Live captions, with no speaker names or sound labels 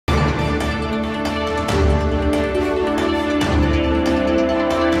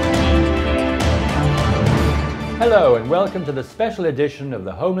Hello and welcome to the special edition of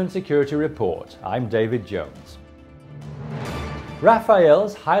the Homeland Security Report. I'm David Jones.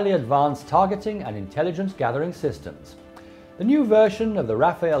 Rafael's highly advanced targeting and intelligence gathering systems. The new version of the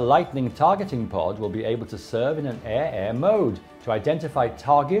Rafael Lightning targeting pod will be able to serve in an air-air mode to identify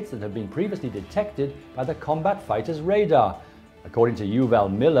targets that have been previously detected by the combat fighter's radar. According to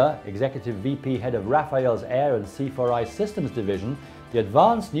Yuval Miller, Executive VP Head of Rafael's Air and C4I Systems Division, the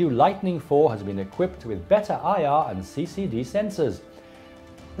advanced new Lightning 4 has been equipped with better IR and CCD sensors.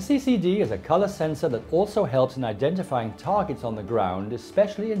 The CCD is a color sensor that also helps in identifying targets on the ground,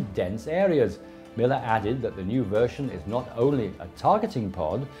 especially in dense areas. Miller added that the new version is not only a targeting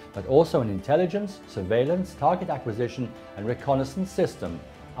pod, but also an intelligence, surveillance, target acquisition and reconnaissance system,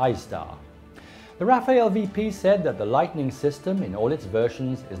 ISTAR. The Rafael VP said that the Lightning system in all its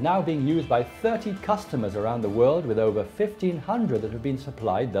versions is now being used by 30 customers around the world, with over 1,500 that have been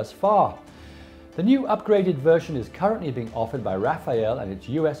supplied thus far. The new upgraded version is currently being offered by Rafael and its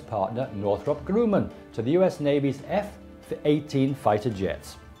US partner Northrop Grumman to the US Navy's F-18 fighter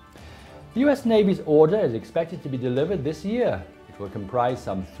jets. The US Navy's order is expected to be delivered this year. It will comprise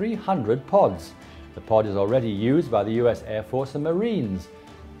some 300 pods. The pod is already used by the US Air Force and Marines.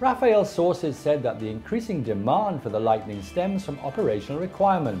 Rafael sources said that the increasing demand for the Lightning stems from operational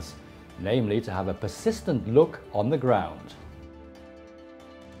requirements, namely to have a persistent look on the ground.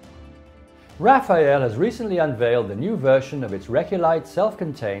 Rafael has recently unveiled the new version of its Rekha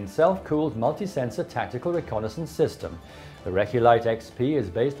self-contained, self-cooled multi-sensor tactical reconnaissance system. The Rekha XP is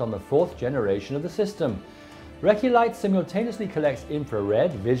based on the 4th generation of the system. Rekha simultaneously collects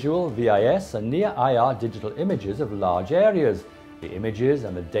infrared, visual, VIS and near-IR digital images of large areas. The images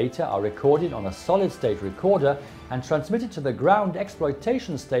and the data are recorded on a solid-state recorder and transmitted to the ground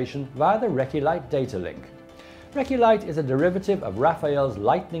exploitation station via the Rekha data link. Rekha is a derivative of Rafael's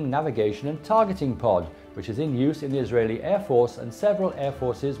Lightning navigation and targeting pod, which is in use in the Israeli Air Force and several air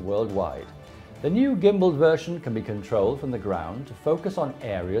forces worldwide. The new gimbaled version can be controlled from the ground to focus on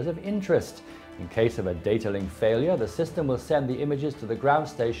areas of interest. In case of a data link failure, the system will send the images to the ground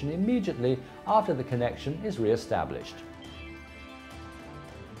station immediately after the connection is re-established.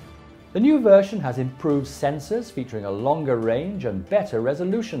 The new version has improved sensors featuring a longer range and better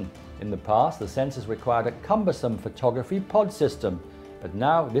resolution. In the past, the sensors required a cumbersome photography pod system, but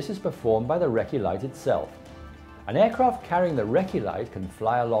now this is performed by the Rekha itself. An aircraft carrying the Rekha can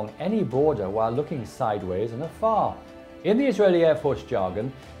fly along any border while looking sideways and afar. In the Israeli Air Force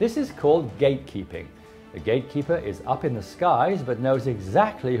jargon, this is called gatekeeping. The gatekeeper is up in the skies but knows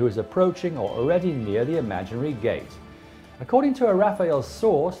exactly who is approaching or already near the imaginary gate. According to a Rafael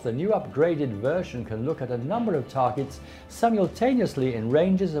source, the new upgraded version can look at a number of targets simultaneously in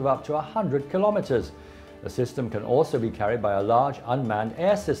ranges of up to 100 kilometers. The system can also be carried by a large unmanned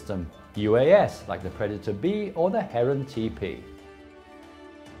air system, UAS, like the Predator B or the Heron TP.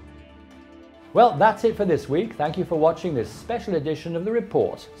 Well, that's it for this week. Thank you for watching this special edition of the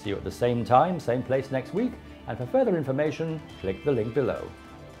report. See you at the same time, same place next week, and for further information, click the link below.